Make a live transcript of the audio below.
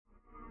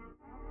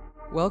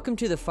Welcome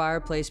to the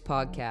Fireplace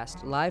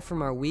Podcast, live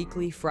from our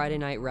weekly Friday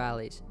night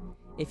rallies.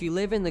 If you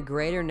live in the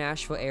greater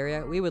Nashville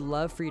area, we would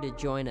love for you to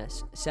join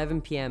us,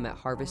 7 p.m. at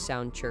Harvest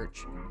Sound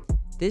Church.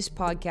 This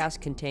podcast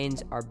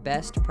contains our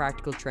best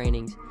practical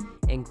trainings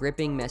and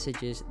gripping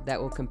messages that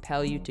will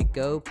compel you to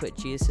go put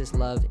Jesus'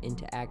 love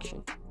into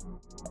action.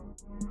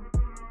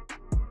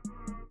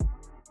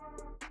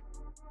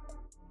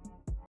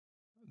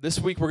 This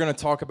week we're going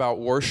to talk about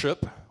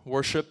worship.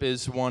 Worship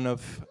is one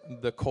of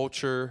the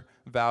culture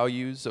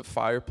values of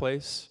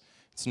Fireplace.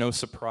 It's no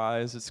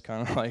surprise. It's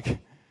kind of like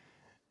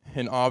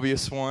an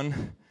obvious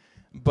one.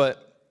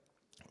 But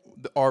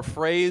our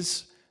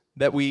phrase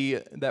that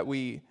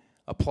we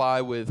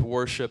apply with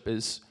worship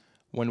is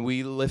when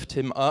we lift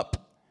him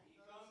up.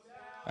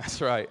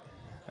 That's right.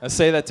 Let's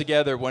say that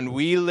together. When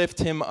we lift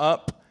him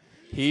up,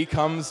 he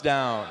comes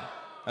down.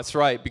 That's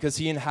right, because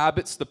he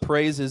inhabits the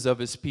praises of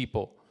his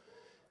people.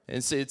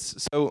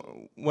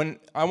 So when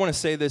I want to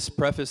say this,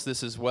 preface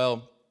this as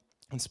well,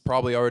 it's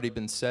probably already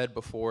been said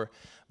before,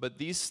 but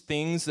these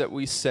things that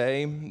we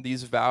say,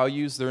 these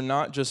values, they're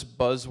not just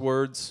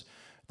buzzwords.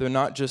 They're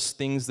not just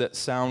things that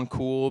sound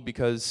cool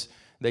because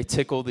they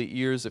tickle the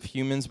ears of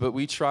humans, but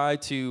we try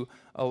to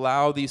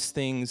allow these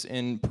things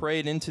and pray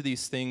it into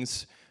these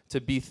things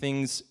to be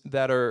things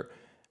that are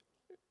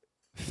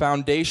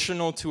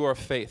foundational to our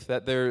faith,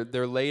 that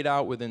they're laid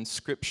out within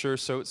Scripture.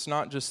 So it's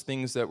not just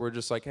things that we're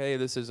just like, hey,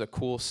 this is a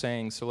cool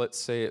saying, so let's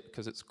say it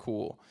because it's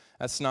cool.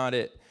 That's not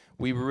it.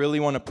 We really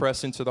want to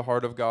press into the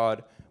heart of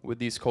God with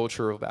these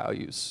cultural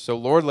values. So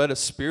Lord, let a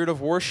spirit of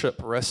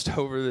worship rest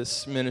over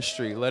this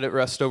ministry. Let it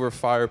rest over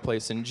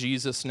Fireplace in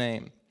Jesus'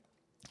 name.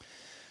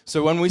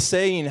 So when we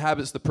say he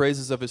inhabits the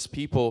praises of his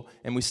people,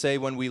 and we say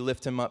when we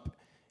lift him up,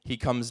 he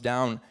comes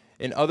down,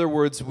 in other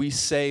words, we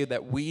say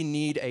that we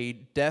need a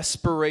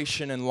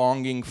desperation and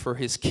longing for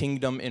his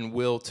kingdom and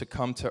will to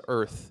come to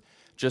earth,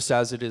 just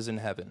as it is in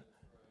heaven.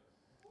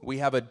 We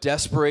have a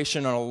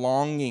desperation and a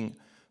longing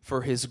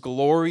for his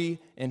glory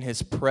and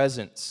his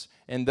presence.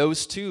 And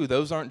those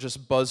aren't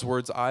just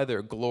buzzwords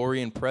either,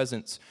 glory and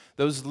presence.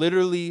 Those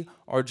literally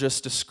are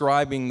just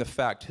describing the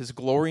fact. His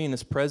glory and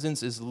his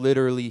presence is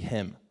literally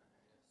him.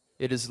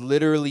 It is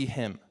literally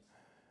him.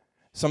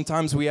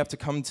 Sometimes we have to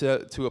come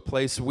to a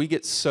place, we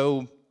get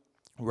so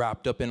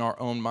wrapped up in our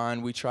own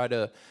mind. We try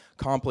to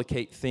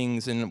complicate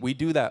things, and we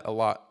do that a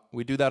lot.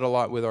 We do that a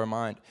lot with our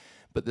mind.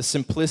 But the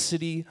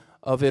simplicity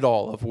of it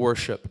all, of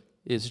worship,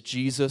 is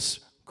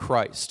Jesus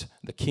Christ,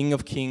 the King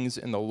of Kings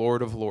and the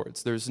Lord of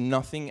Lords. There's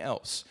nothing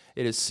else.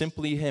 It is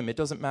simply him. It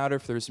doesn't matter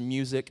if there's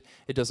music.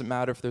 It doesn't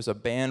matter if there's a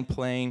band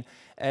playing.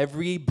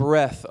 Every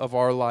breath of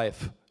our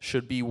life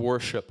should be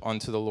worship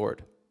unto the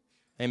Lord.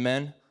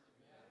 Amen?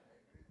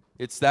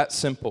 It's that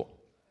simple.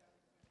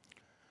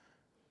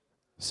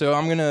 So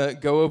I'm going to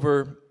go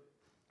over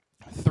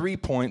 3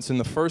 points. In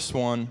the first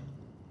one,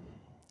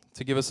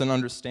 to give us an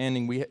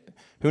understanding,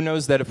 who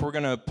knows that if we're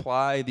going to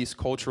apply these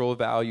cultural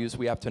values,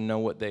 we have to know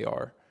what they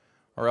are,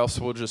 or else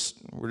we're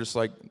just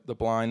like the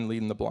blind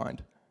leading the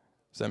blind.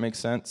 Does that make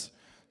sense?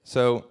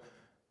 So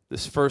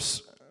this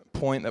first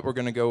point that we're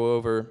going to go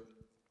over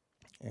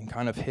and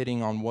kind of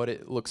hitting on what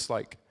it looks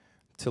like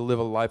to live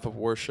a life of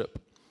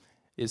worship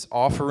is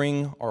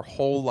offering our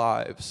whole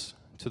lives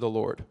to the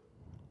Lord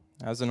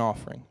as an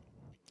offering.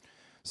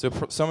 So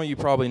some of you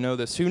probably know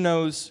this. Who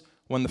knows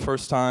when the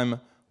first time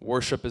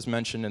worship is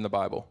mentioned in the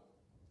Bible?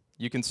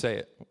 You can say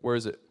it. Where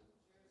is it?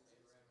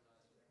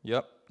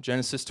 Yep,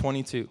 Genesis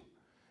 22.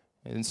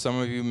 And some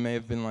of you may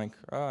have been like,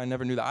 oh, I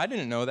never knew that. I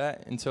didn't know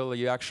that until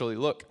you actually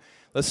look.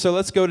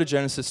 Let's go to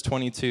Genesis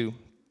 22,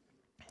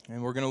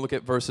 and we're going to look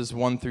at verses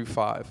 1 through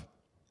 5.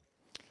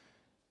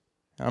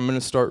 I'm going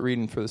to start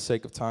reading for the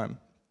sake of time.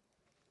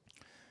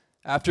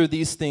 After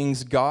these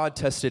things, God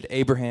tested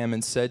Abraham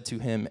and said to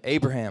him,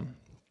 Abraham.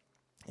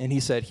 And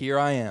he said, here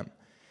I am.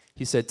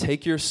 He said,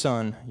 take your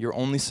son, your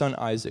only son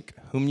Isaac,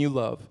 whom you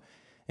love,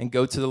 and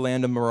go to the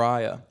land of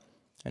Moriah,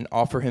 and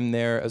offer him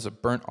there as a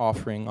burnt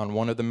offering on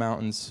one of the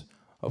mountains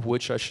of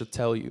which I shall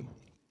tell you.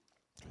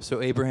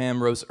 So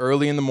Abraham rose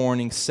early in the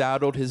morning,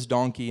 saddled his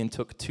donkey, and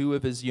took 2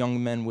 of his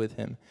young men with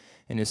him,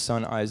 and his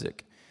son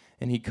Isaac.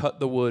 And he cut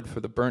the wood for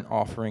the burnt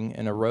offering,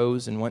 and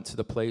arose and went to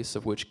the place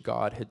of which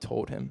God had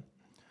told him.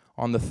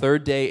 On the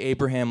 3rd day,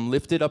 Abraham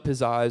lifted up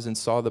his eyes and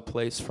saw the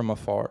place from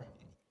afar.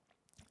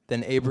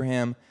 Then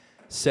Abraham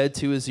said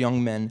to his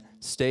young men,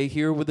 stay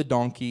here with the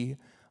donkey.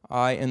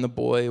 I and the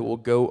boy will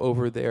go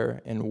over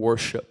there and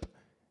worship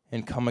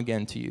and come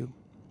again to you.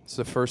 It's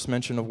the first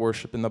mention of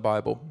worship in the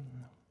Bible.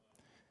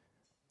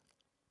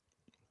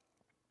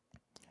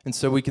 And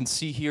so we can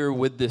see here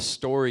with this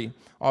story,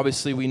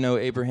 obviously we know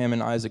Abraham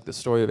and Isaac, the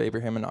story of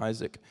Abraham and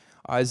Isaac.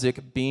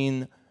 Isaac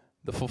being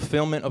the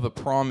fulfillment of a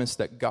promise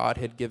that God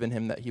had given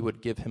him, that he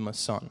would give him a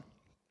son.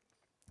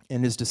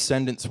 And his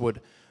descendants would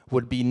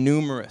be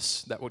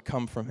numerous that would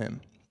come from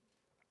him.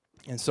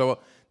 And so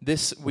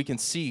this, we can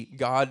see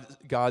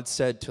God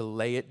said to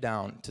lay it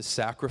down, to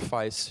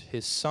sacrifice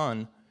his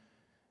son,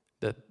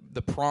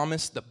 the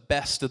promise, the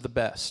best of the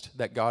best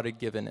that God had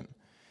given him.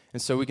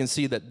 And so we can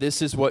see that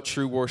this is what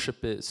true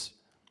worship is.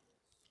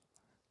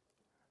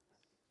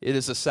 It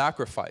is a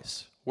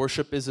sacrifice.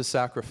 Worship is a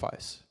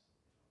sacrifice.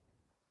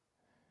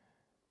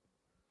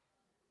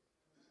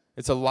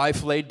 It's a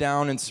life laid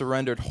down and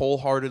surrendered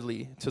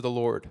wholeheartedly to the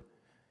Lord.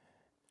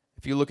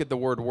 If you look at the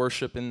word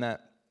worship in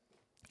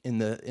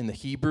the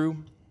Hebrew,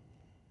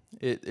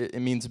 it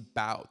means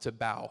bow, to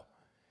bow.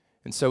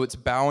 And so it's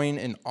bowing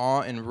in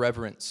awe and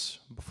reverence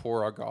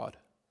before our God,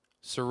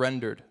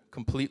 surrendered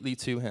completely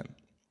to him.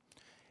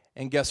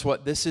 And guess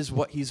what? This is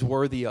what he's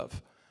worthy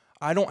of.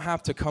 I don't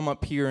have to come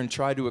up here and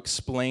try to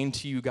explain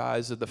to you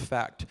guys of the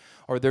fact,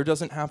 or there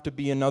doesn't have to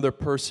be another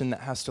person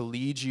that has to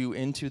lead you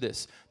into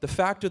this. The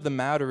fact of the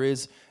matter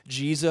is,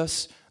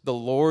 Jesus, the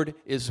Lord,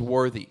 is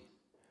worthy.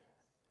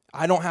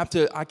 I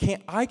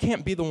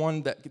can't be the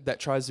one that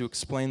tries to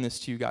explain this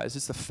to you guys.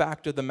 It's the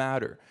fact of the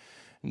matter.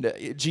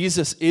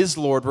 Jesus is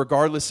Lord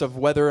regardless of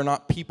whether or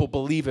not people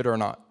believe it or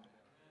not.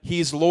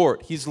 He's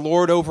Lord. He's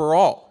Lord over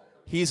all.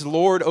 He's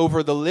Lord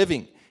over the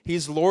living.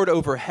 He's Lord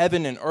over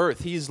heaven and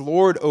earth. He's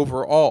Lord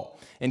over all.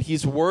 And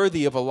he's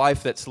worthy of a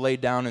life that's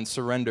laid down in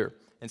surrender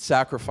and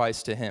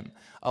sacrifice to him.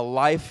 A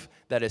life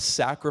that is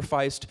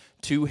sacrificed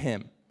to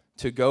him,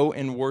 to go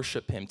and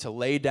worship him, to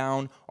lay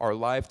down our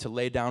life, to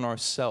lay down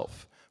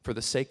ourself for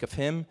the sake of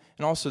him,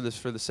 and also this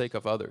for the sake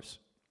of others.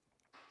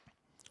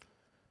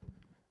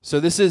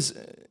 So this is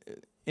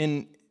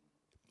to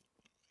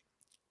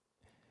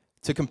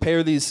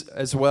compare these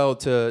as well,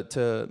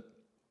 to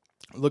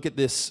look at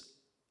this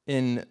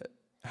in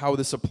how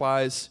this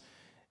applies.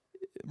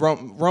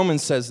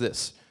 Romans says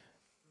this.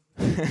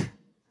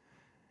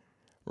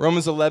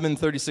 Romans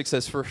 11:36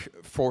 says,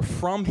 For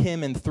from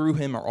him and through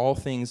him are all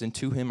things, and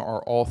to him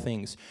are all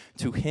things.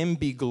 To him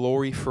be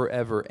glory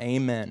forever.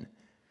 Amen.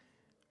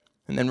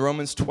 And then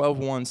Romans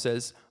 12:1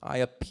 says, I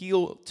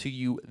appeal to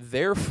you,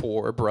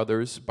 therefore,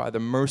 brothers, by the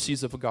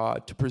mercies of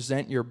God, to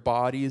present your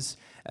bodies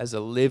as a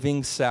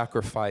living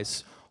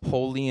sacrifice,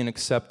 holy and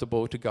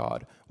acceptable to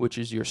God, which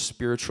is your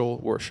spiritual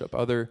worship.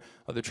 Other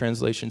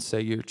translations say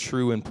your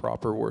true and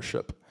proper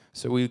worship.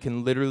 So we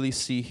can literally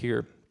see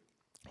here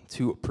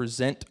to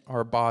present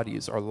our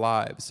bodies, our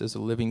lives, as a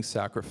living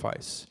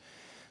sacrifice.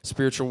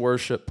 Spiritual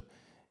worship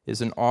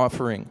is an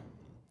offering.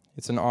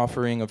 It's an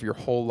offering of your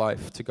whole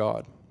life to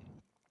God.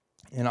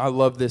 And I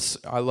love this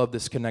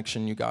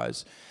connection, you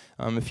guys.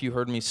 If you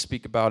heard me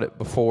speak about it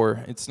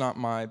before, it's not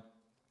my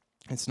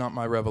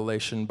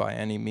revelation by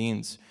any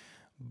means,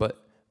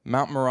 but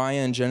Mount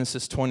Moriah in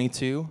Genesis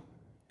 22,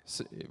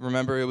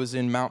 remember it was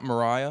in Mount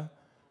Moriah?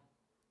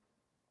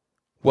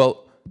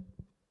 Well,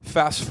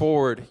 fast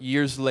forward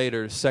years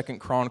later, 2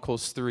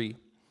 Chronicles 3.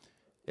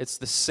 It's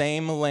the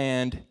same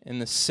land in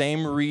the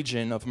same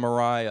region of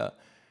Moriah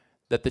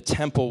that the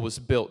temple was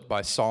built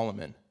by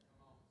Solomon.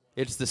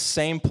 It's the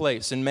same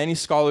place, and many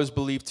scholars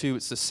believe too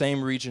it's the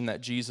same region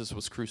that Jesus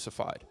was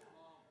crucified.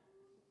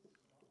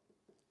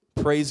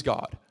 Praise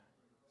God.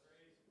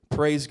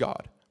 Praise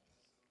God.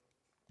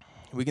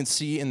 We can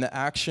see in the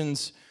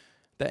actions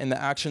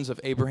of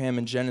Abraham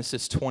in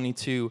Genesis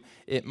 22,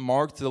 it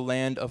marked the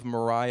land of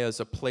Moriah as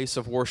a place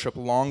of worship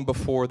long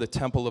before the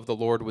temple of the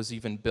Lord was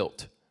even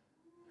built.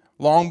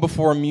 Long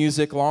before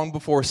music, long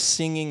before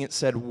singing, it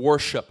said,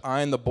 worship. I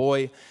and the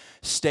boy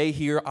stay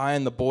here. I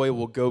and the boy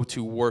will go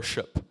to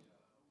worship.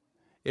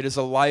 It is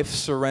a life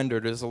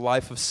surrendered. It is a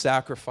life of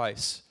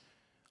sacrifice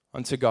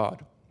unto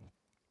God.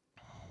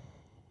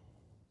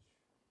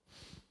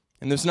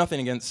 And there's nothing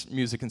against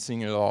music and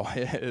singing at all.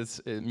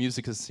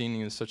 Music and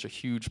singing is such a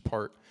huge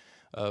part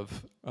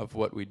of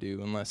what we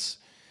do, unless,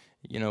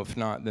 if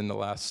not, then the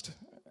last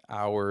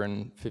hour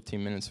and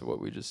 15 minutes of what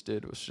we just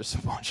did was just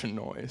a bunch of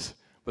noise.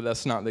 But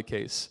that's not the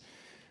case.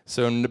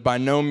 So by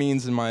no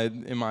means am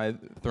I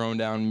throwing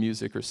down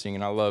music or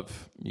singing. I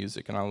love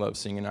music and I love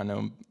singing. I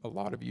know a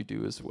lot of you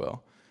do as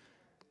well.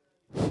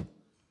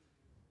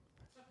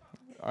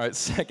 All right,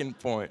 second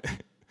point.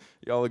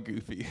 Y'all are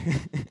goofy.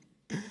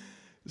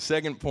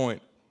 Second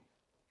point.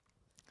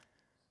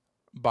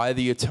 By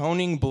the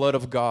atoning blood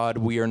of God,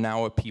 we are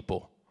now a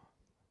people.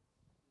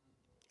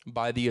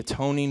 By the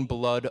atoning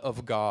blood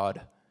of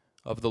God,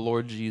 of the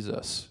Lord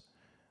Jesus,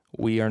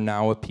 we are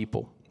now a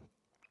people.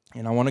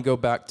 And I want to go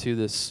back to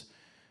this,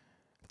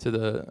 to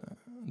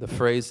the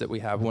phrase that we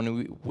have.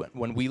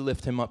 When we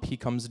lift him up, he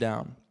comes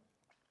down.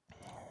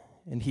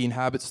 And he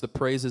inhabits the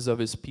praises of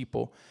his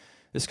people.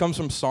 This comes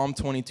from Psalm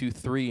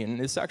 22:3, and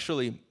this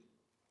actually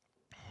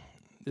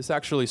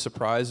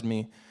surprised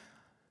me.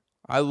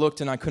 I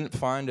looked and I couldn't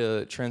find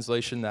a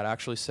translation that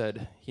actually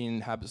said he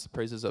inhabits the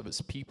praises of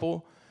his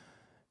people.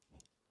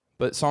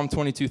 But Psalm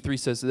 22:3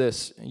 says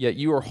this, yet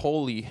you are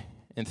holy,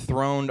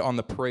 enthroned on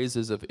the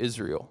praises of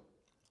Israel.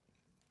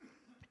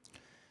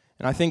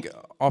 And I think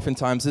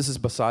oftentimes this is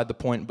beside the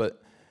point,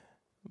 but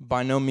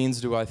by no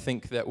means do I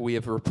think that we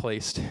have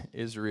replaced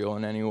Israel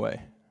in any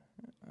way.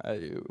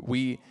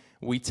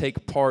 We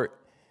take part.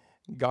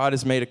 God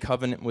has made a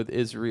covenant with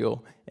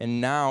Israel, and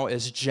now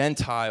as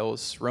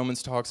Gentiles,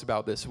 Romans talks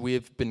about this, we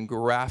have been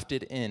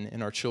grafted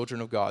in our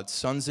children of God,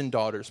 sons and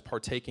daughters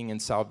partaking in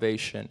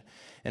salvation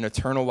and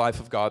eternal life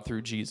of God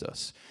through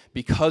Jesus,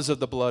 because of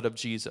the blood of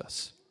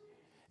Jesus.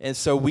 And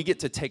so we get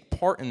to take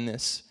part in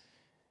this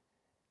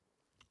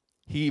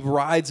He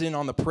rides in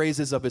on the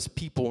praises of his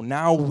people.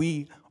 Now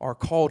we are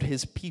called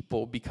his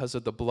people because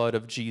of the blood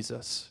of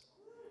Jesus.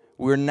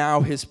 We're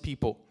now his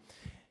people.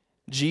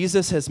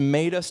 Jesus has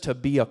made us to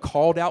be a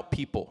called out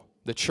people,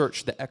 the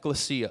church, the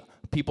ecclesia,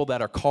 people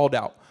that are called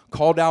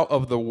out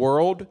of the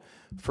world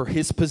for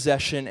his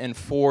possession and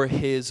for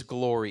his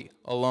glory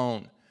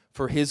alone,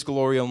 for his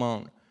glory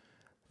alone.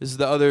 This is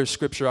the other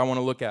scripture I want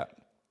to look at.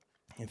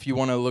 If you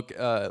want to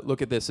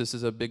look at this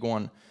is a big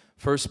one.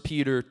 1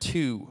 Peter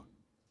 2,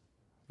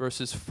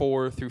 verses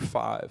 4 through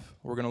 5.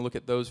 We're going to look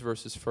at those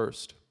verses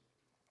first.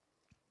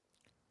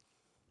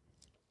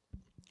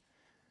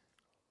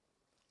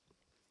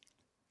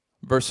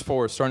 Verse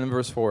 4, starting in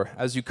verse 4.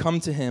 As you come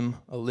to him,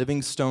 a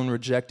living stone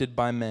rejected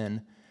by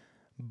men,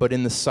 but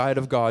in the sight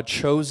of God,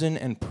 chosen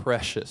and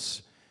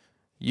precious,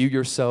 you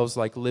yourselves,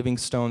 like living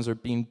stones, are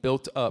being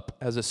built up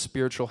as a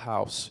spiritual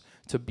house,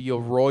 to be a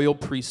royal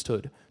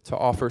priesthood, to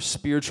offer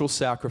spiritual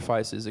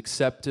sacrifices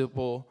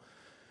acceptable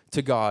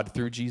to God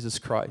through Jesus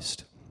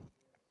Christ.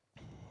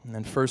 And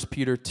then 1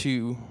 Peter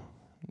 2,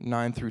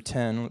 9 through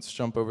 10, let's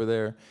jump over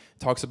there. It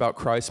talks about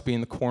Christ being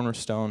the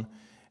cornerstone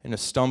and a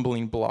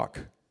stumbling block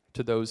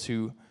to those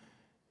who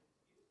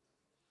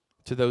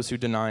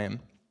deny him.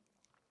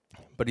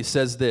 But he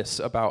says this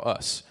about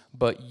us: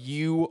 but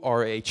you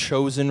are a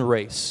chosen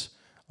race,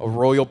 a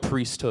royal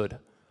priesthood,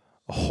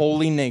 a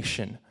holy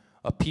nation,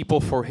 a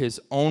people for his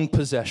own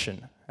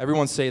possession.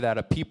 Everyone say that,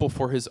 a people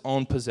for his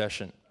own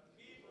possession.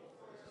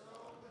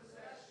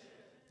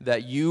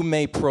 That you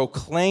may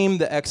proclaim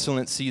the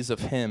excellencies of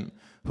him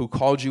who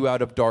called you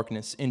out of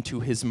darkness into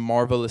his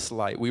marvelous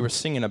light. We were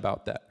singing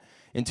about that.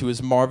 Into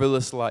his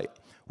marvelous light.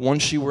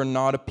 Once you were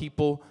not a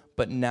people,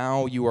 but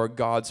now you are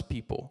God's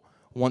people.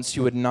 Once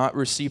you had not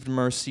received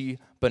mercy,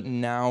 but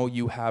now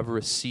you have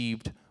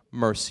received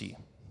mercy.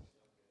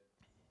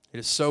 It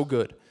is so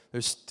good.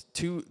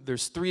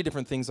 There's three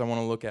different things I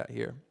want to look at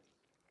here.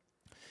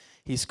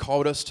 He's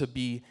called us to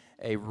be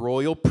a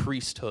royal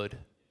priesthood.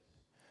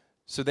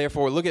 So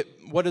therefore, look at,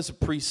 what does a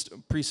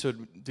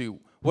priesthood do?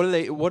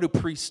 What do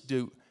priests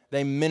do?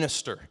 They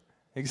minister.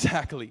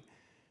 Exactly.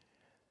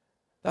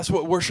 That's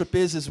what worship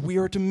is we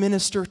are to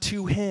minister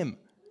to him.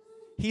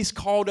 He's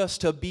called us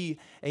to be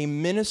a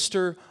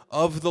minister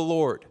of the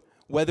Lord.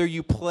 Whether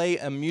you play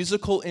a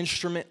musical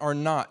instrument or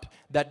not,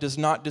 that does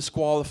not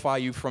disqualify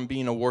you from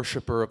being a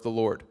worshiper of the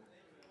Lord.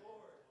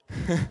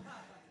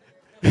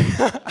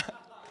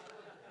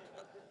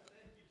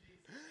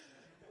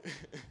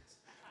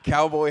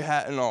 Cowboy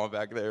hat and all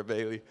back there,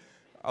 Bailey.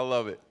 I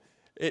love it.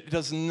 It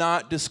does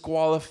not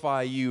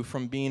disqualify you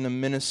from being a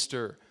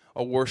minister,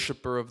 a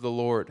worshiper of the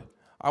Lord.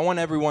 I want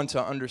everyone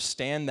to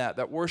understand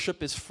that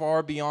worship is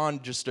far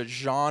beyond just a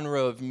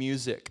genre of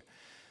music.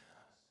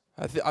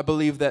 I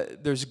believe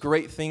that there's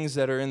great things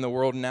that are in the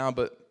world now,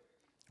 but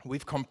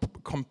we've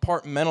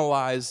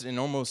compartmentalized and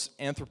almost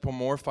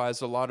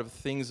anthropomorphized a lot of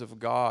things of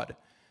God.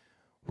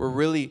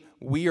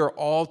 We are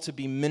all to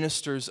be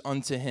ministers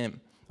unto him.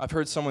 I've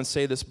heard someone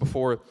say this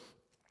before,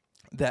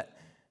 that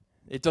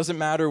it doesn't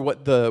matter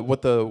what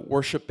the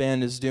worship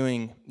band is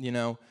doing,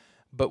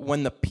 but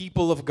when the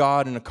people of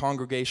God in a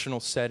congregational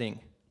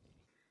setting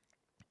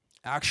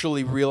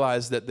actually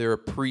realize that they're a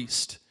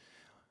priesthood,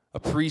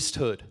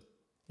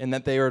 and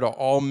that they are to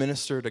all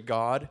minister to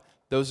God,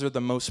 those are the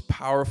most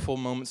powerful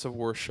moments of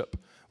worship.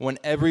 When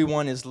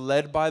everyone is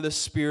led by the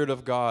Spirit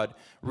of God,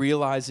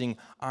 realizing,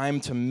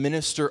 I'm to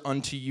minister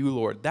unto you,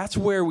 Lord. That's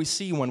where we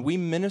see when we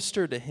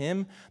minister to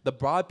him, the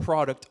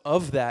byproduct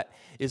of that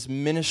is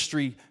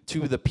ministry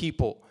to the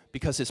people,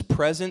 because his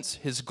presence,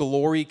 his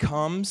glory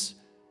comes.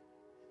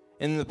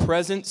 In the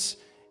presence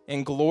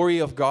and glory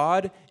of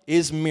God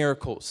is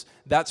miracles.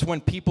 That's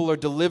when people are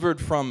delivered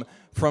from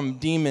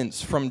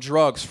demons, from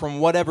drugs, from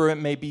whatever it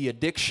may be,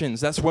 addictions.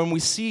 That's when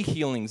we see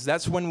healings.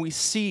 That's when we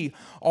see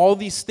all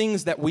these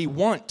things that we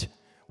want.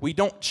 We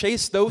don't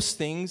chase those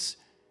things.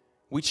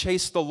 We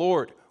chase the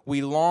Lord.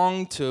 We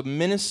long to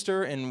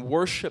minister and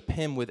worship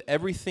him with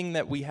everything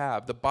that we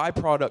have. The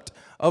byproduct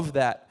of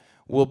that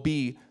will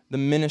be the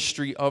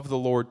ministry of the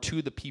Lord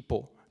to the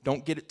people.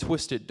 Don't get it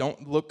twisted.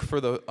 Don't look for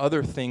the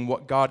other thing,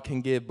 what God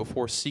can give,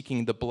 before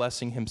seeking the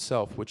blessing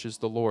himself, which is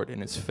the Lord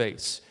in his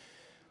face.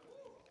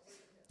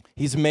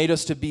 He's made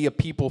us to be a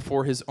people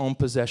for his own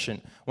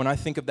possession. When I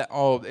think of that,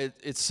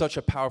 it's such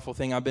a powerful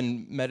thing. I've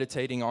been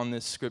meditating on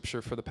this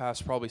scripture for the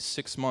past probably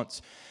 6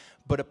 months.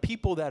 But a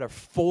people that are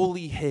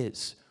fully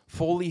his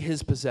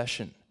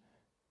possession.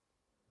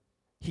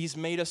 He's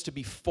made us to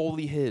be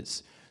fully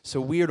his.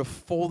 So we are to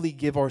fully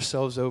give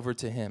ourselves over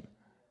to him.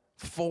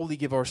 Fully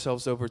give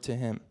ourselves over to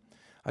him.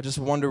 I just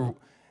wonder,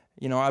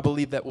 I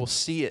believe that we'll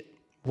see it,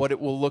 what it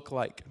will look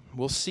like.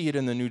 We'll see it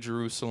in the New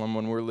Jerusalem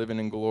when we're living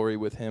in glory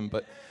with him.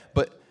 But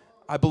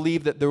I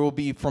believe that there will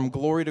be, from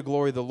glory to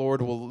glory, the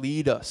Lord will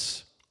lead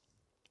us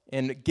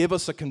and give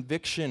us a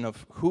conviction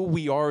of who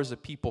we are as a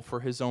people for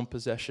his own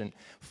possession,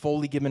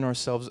 fully giving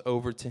ourselves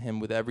over to him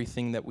with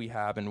everything that we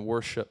have in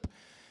worship.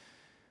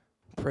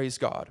 Praise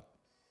God.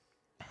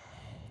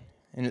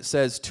 And it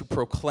says, to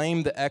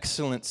proclaim the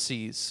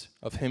excellencies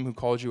of him who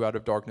called you out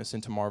of darkness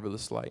into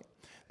marvelous light.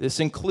 This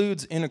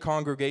includes in a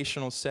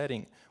congregational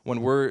setting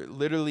when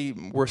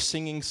we're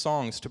singing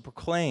songs to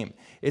proclaim.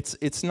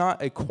 It's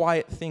not a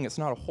quiet thing. It's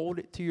not a hold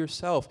it to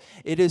yourself.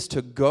 It is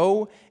to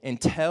go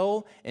and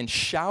tell and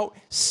shout,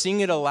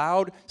 sing it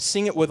aloud,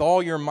 sing it with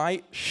all your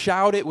might,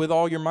 shout it with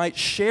all your might,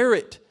 share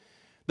it.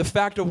 The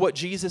fact of what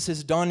Jesus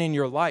has done in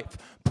your life.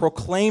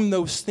 Proclaim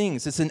those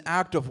things. It's an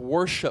act of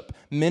worship,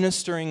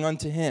 ministering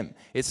unto him.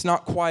 It's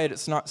not quiet.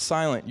 It's not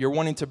silent. You're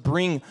wanting to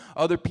bring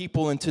other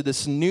people into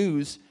this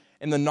news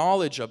and the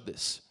knowledge of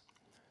this.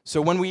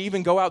 So when we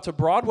even go out to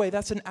Broadway,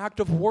 that's an act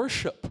of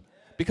worship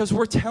because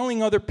we're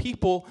telling other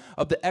people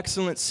of the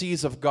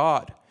excellencies of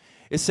God.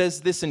 It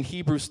says this in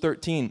Hebrews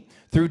 13,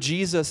 through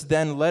Jesus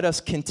then let us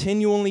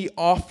continually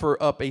offer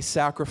up a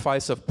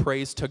sacrifice of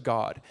praise to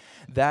God.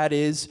 That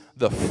is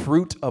the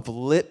fruit of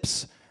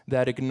lips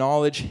that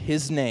acknowledge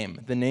his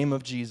name, the name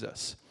of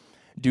Jesus.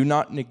 Do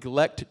not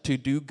neglect to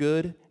do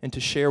good and to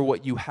share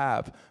what you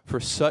have, for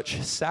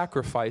such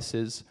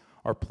sacrifices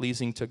are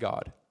pleasing to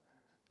God.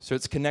 So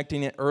it's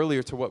connecting it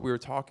earlier to what we were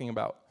talking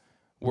about.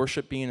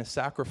 Worship being a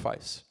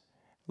sacrifice.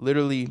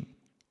 Literally,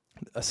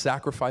 a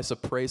sacrifice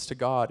of praise to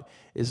God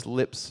is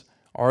lips,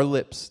 our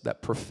lips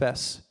that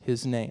profess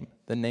his name,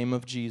 the name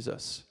of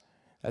Jesus.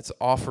 That's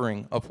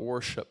offering of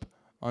worship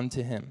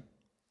unto him.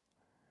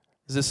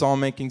 Is this all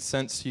making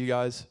sense to you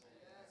guys?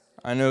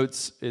 I know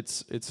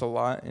it's a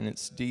lot and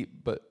it's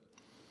deep, but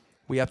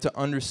we have to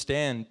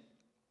understand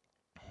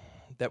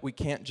that we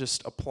can't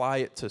just apply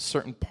it to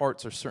certain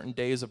parts or certain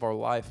days of our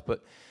life,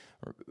 but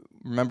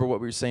remember what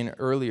we were saying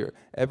earlier.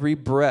 Every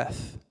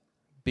breath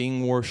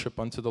being worship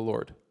unto the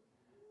Lord.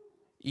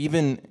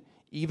 Even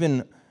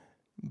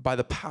by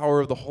the power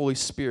of the Holy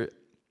Spirit,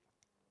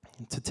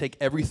 to take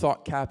every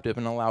thought captive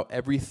and allow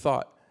every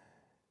thought.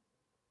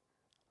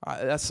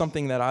 That's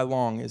something that I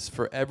long, is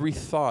for every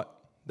thought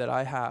that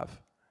I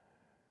have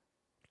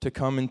to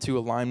come into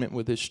alignment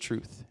with his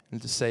truth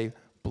and to say,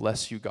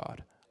 bless you,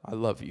 God. I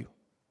love you.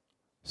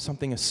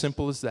 Something as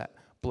simple as that.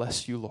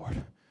 Bless you,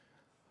 Lord.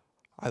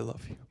 I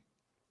love you.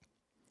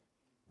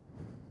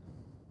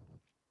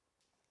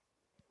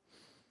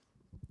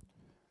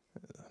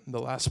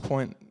 The last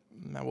point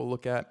that we'll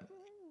look at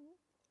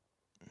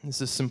is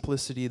the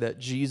simplicity that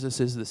Jesus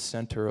is the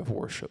center of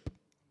worship.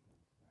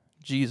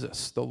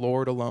 Jesus, the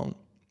Lord alone.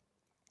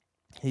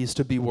 He is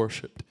to be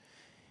worshiped.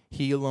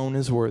 He alone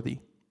is worthy.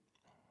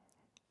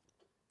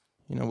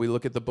 You know, we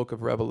look at the book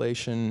of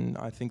Revelation.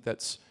 I think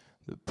that's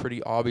the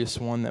pretty obvious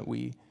one that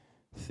we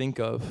think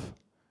of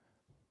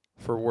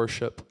for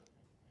worship.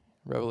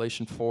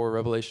 Revelation 4,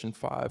 Revelation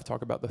 5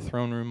 talk about the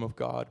throne room of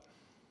God.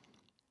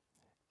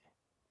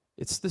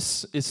 It's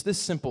this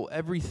simple.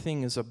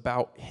 Everything is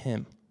about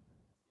him.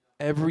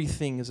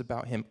 Everything is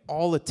about him.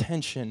 All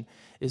attention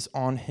is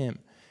on him.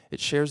 It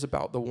shares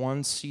about the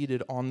one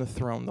seated on the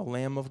throne, the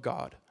Lamb of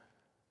God,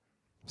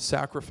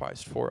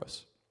 sacrificed for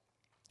us.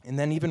 And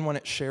then even when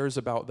it shares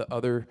about the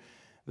other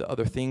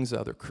things, the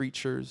other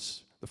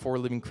creatures, the 4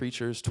 living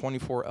creatures,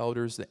 24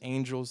 elders, the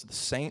angels, the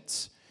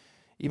saints,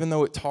 even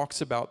though it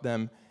talks about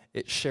them,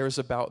 it shares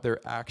about their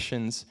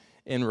actions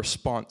in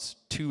response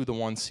to the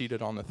one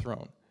seated on the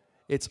throne.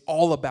 It's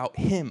all about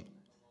him.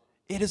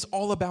 It is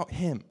all about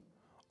him.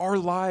 Our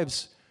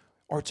lives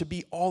are to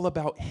be all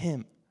about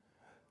him.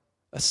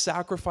 A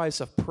sacrifice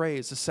of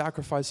praise, a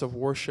sacrifice of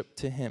worship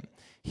to him.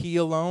 He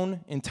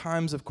alone, in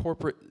times of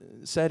corporate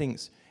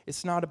settings,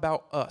 it's not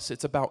about us,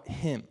 it's about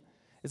him.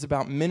 It's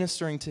about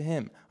ministering to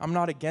him. I'm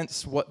not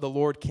against what the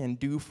Lord can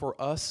do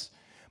for us,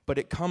 but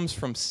it comes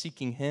from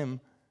seeking him.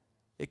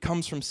 It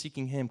comes from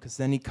seeking him, because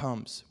then he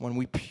comes. When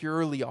we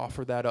purely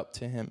offer that up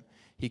to him,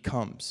 he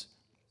comes.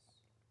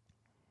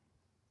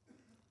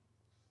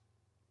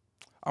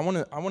 I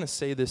want to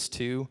say this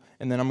too,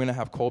 and then I'm going to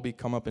have Colby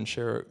come up and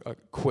share a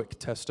quick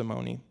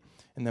testimony,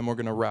 and then we're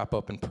going to wrap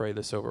up and pray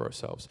this over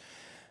ourselves.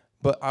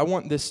 But I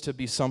want this to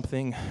be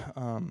something,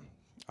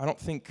 I don't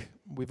think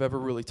we've ever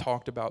really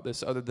talked about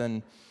this other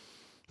than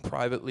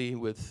privately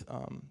with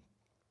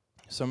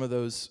some of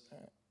those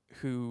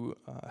who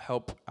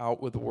help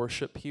out with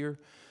worship here.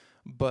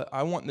 But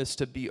I want this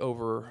to be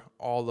over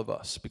all of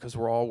us, because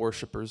we're all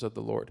worshipers of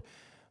the Lord.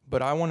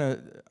 But I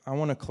want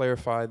to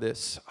clarify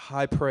this: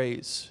 high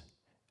praise,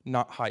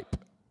 not hype.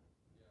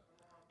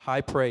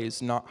 High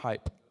praise, not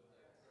hype.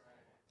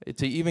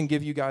 To even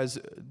give you guys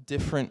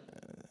different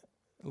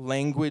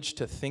language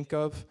to think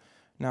of.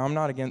 Now, I'm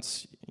not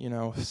against,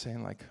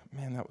 saying like,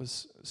 man, that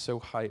was so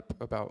hype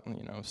about,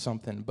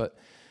 something. But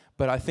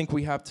I think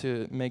we have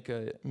to make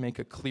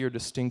a clear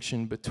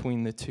distinction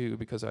between the two,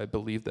 because I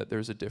believe that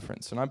there's a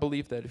difference. And I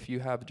believe that if you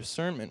have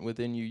discernment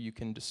within you, you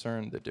can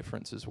discern the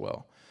difference as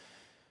well.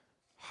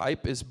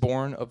 Hype is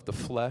born of the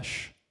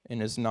flesh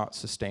and is not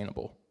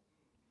sustainable.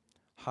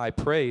 High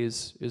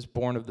praise is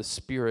born of the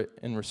Spirit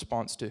in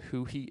response to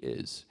who he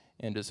is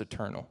and is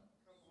eternal.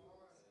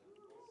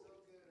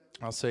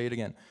 I'll say it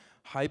again.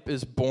 Hype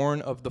is born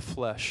of the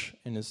flesh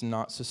and is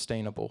not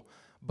sustainable,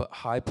 but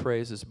high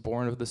praise is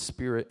born of the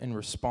Spirit in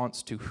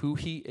response to who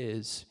he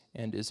is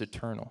and is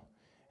eternal.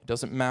 It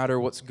doesn't matter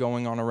what's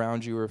going on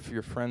around you or if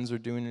your friends are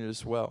doing it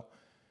as well.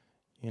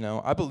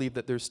 I believe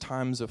that there's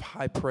times of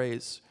high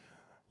praise,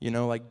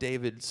 like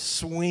David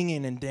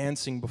swinging and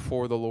dancing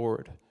before the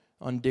Lord,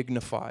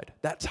 undignified.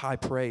 That's high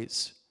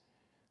praise.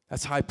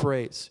 That's high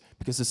praise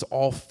because it's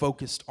all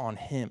focused on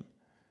him.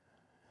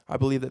 I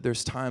believe that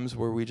there's times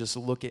where we just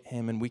look at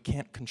him and we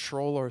can't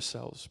control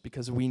ourselves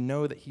because we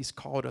know that he's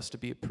called us to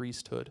be a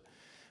priesthood,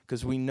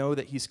 because we know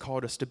that he's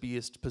called us to be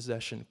his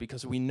possession,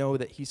 because we know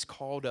that he's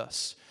called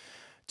us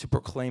to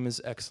proclaim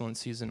his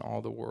excellencies in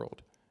all the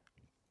world.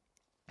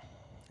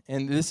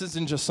 And this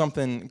isn't just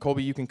something,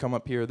 Colby, you can come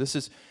up here. This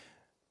is,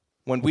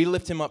 when we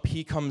lift him up,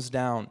 he comes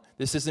down.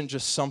 This isn't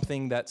just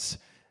something that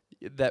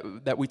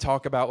we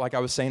talk about, like I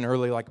was saying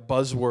earlier, like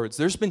buzzwords.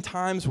 There's been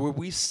times where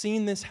we've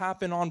seen this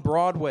happen on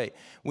Broadway.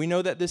 We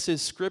know that this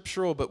is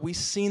scriptural, but we've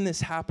seen this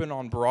happen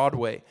on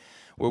Broadway,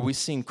 where we've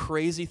seen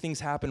crazy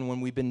things happen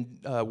when we've been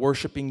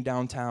worshiping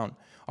downtown.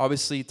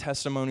 Obviously,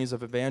 testimonies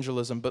of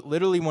evangelism, but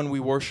literally when we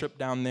worship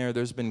down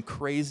there's been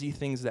crazy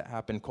things that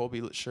happen.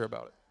 Colby, let's share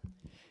about it.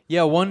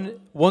 Yeah,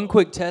 one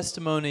quick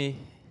testimony.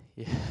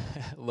 Yeah,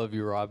 love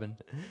you, Robin.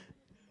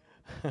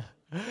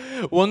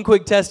 One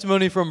quick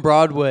testimony from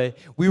Broadway.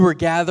 We were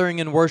gathering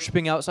and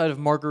worshiping outside of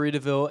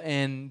Margaritaville,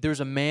 and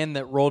there's a man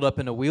that rolled up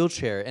in a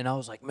wheelchair, and I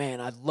was like,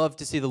 man, I'd love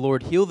to see the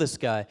Lord heal this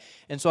guy.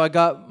 And so I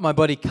got my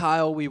buddy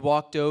Kyle. We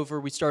walked over.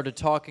 We started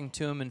talking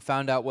to him and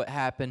found out what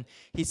happened.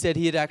 He said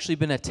he had actually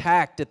been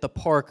attacked at the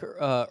park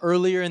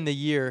earlier in the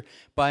year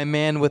by a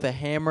man with a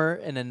hammer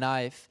and a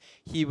knife.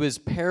 He was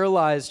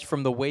paralyzed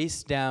from the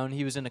waist down.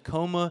 He was in a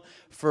coma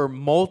for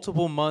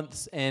multiple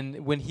months,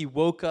 and when he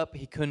woke up,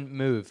 he couldn't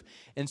move.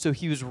 And so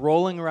he was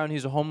rolling around. He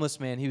was a homeless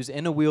man. He was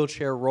in a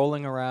wheelchair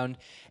rolling around,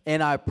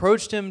 and I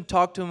approached him,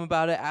 talked to him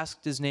about it,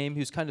 asked his name. He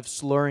was kind of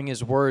slurring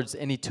his words,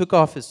 and he took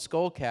off his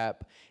skull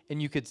cap,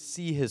 and you could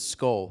see his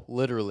skull,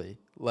 literally.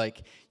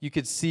 Like, you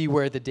could see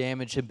where the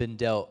damage had been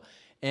dealt.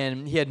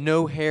 And he had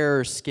no hair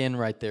or skin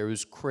right there. It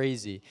was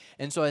crazy.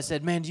 And so I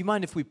said, man, do you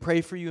mind if we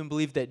pray for you and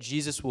believe that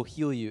Jesus will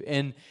heal you?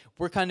 And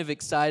we're kind of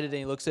excited, and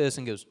he looks at us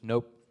and goes,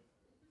 nope,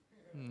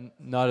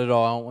 not at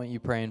all. I don't want you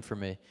praying for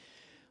me.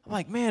 I'm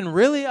like, man,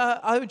 really?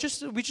 We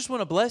just want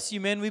to bless you,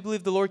 man. We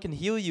believe the Lord can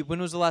heal you. When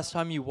was the last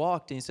time you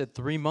walked? And he said,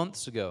 3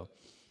 months ago.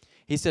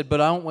 He said,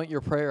 but I don't want your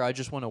prayer. I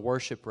just want to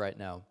worship right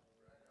now.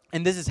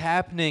 And this is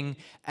happening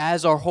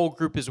as our whole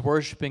group is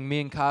worshiping.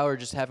 Me and Kyle are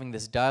just having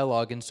this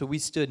dialogue. And so we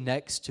stood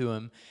next to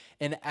him.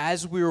 And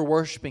as we were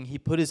worshiping, he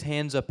put his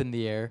hands up in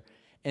the air.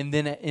 And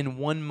then in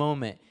one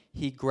moment,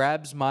 he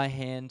grabs my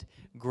hand,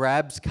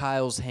 grabs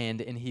Kyle's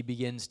hand, and he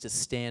begins to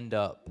stand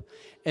up.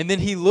 And then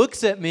he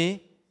looks at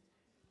me,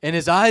 and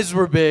his eyes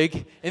were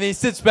big, and he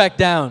sits back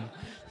down.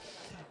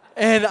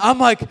 And I'm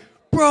like,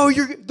 bro,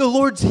 the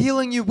Lord's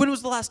healing you. When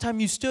was the last time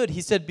you stood?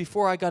 He said,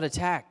 before I got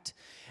attacked.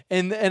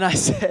 And I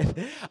said,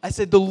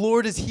 the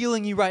Lord is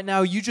healing you right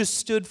now. You just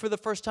stood for the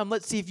first time.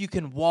 Let's see if you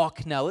can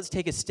walk now. Let's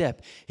take a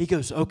step. He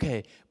goes,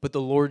 okay, but the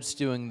Lord's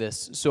doing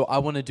this, so I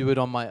want to do it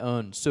on my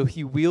own. So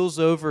he wheels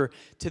over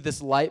to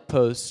this light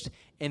post,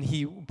 and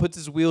he puts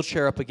his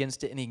wheelchair up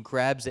against it, and he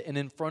grabs it. And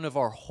in front of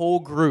our whole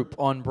group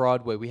on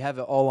Broadway, we have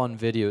it all on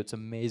video. It's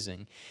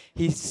amazing.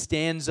 He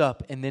stands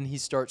up, and then he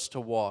starts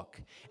to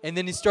walk. And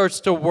then he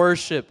starts to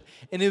worship.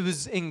 And it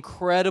was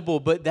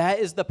incredible, but that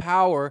is the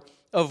power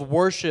of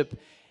worship.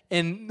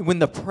 And when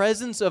the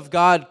presence of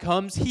God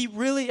comes,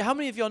 how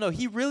many of y'all know,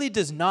 he really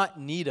does not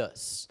need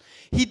us.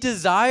 He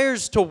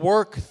desires to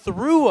work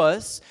through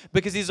us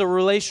because he's a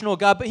relational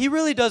God, but he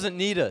really doesn't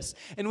need us.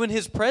 And when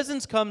his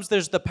presence comes,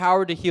 there's the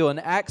power to heal. In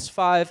Acts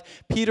 5,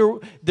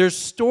 there's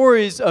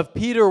stories of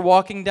Peter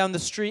walking down the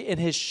street and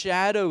his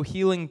shadow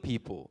healing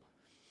people.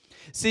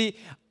 See,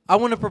 I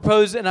want to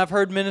propose, and I've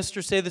heard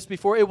ministers say this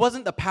before, it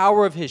wasn't the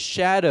power of his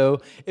shadow,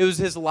 it was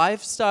his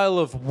lifestyle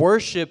of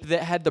worship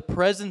that had the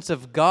presence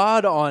of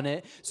God on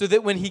it, so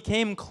that when he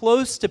came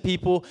close to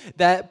people,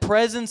 that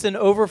presence and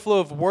overflow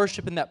of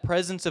worship and that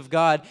presence of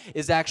God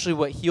is actually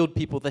what healed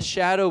people. The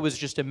shadow was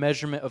just a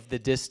measurement of the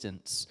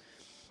distance.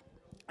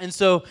 And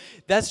so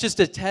that's just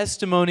a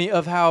testimony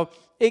of how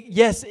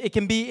it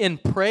can be in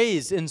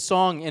praise, in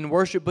song, in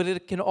worship, but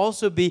it can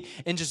also be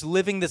in just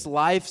living this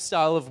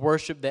lifestyle of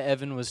worship that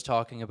Evan was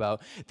talking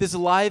about. This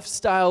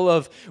lifestyle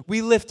of,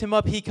 we lift him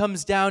up, he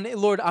comes down.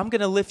 Lord, I'm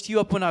going to lift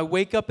you up when I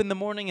wake up in the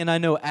morning, and I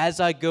know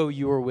as I go,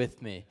 you are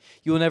with me.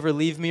 You will never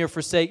leave me or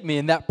forsake me.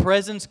 And that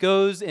presence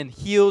goes and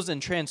heals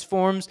and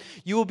transforms.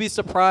 You will be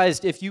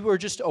surprised if you are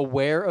just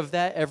aware of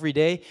that every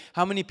day,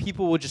 how many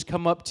people will just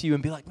come up to you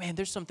and be like, man,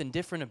 there's something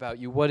different about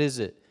you. What is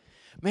it?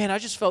 Man, I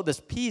just felt this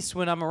peace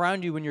when I'm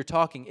around you when you're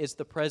talking. It's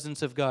the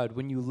presence of God.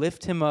 When you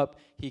lift him up,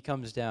 he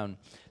comes down.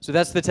 So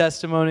that's the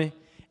testimony,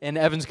 and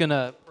Evan's going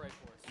to pray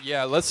for us.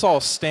 Yeah, let's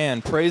all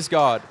stand. Praise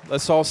God.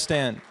 Let's all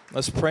stand.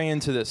 Let's pray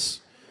into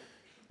this.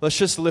 Let's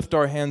just lift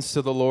our hands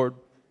to the Lord.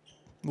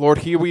 Lord,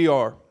 here we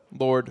are,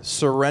 Lord,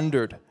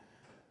 surrendered.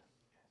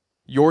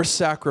 Your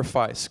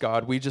sacrifice,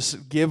 God. We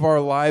just give our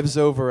lives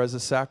over as a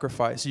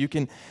sacrifice. You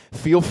can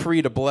feel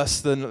free to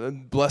bless the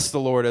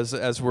Lord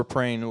as we're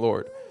praying,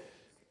 Lord.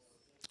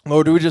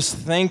 Lord, we just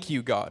thank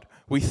you, God.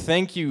 We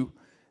thank you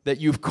that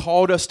you've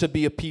called us to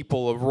be a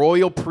people, a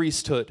royal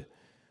priesthood.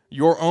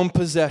 your own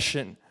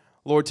possession,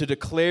 Lord, to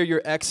declare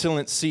your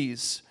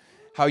excellencies,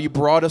 how you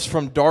brought us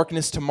from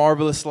darkness to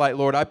marvelous light,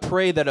 Lord. I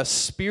pray that a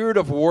spirit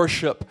of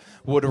worship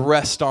would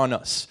rest on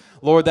us.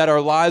 Lord, that our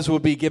lives will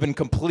be given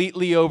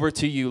completely over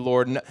to you,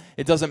 Lord. And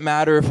it doesn't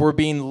matter if we're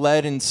being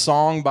led in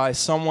song by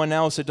someone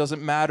else. It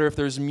doesn't matter if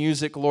there's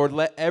music, Lord.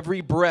 Let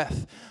every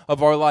breath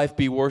of our life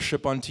be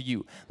worship unto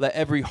you. Let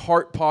every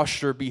heart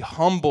posture be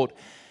humbled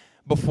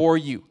before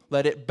you.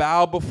 Let it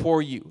bow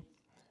before you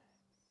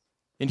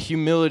in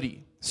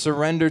humility.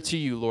 Surrender to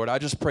you, Lord. I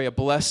just pray a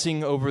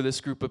blessing over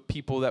this group of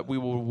people, that we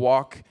will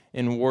walk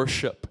in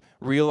worship,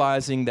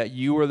 realizing that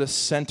you are the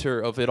center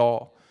of it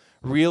all.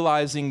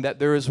 Realizing that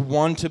there is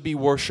one to be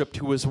worshiped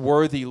who is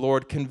worthy,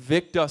 Lord.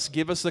 Convict us.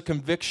 Give us the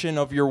conviction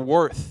of your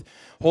worth.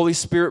 Holy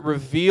Spirit,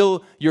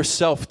 reveal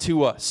yourself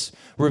to us.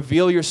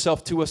 Reveal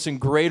yourself to us in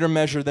greater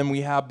measure than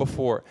we have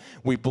before.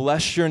 We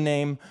bless your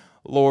name,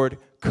 Lord.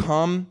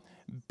 Come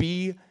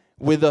be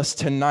with us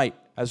tonight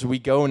as we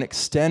go and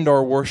extend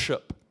our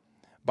worship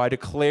by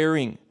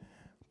declaring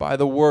by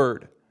the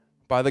word,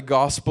 by the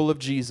gospel of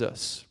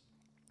Jesus,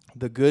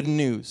 the good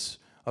news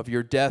of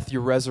your death,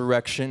 your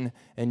resurrection,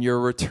 and your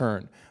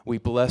return. We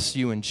bless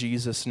you in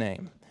Jesus'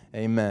 name.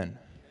 Amen.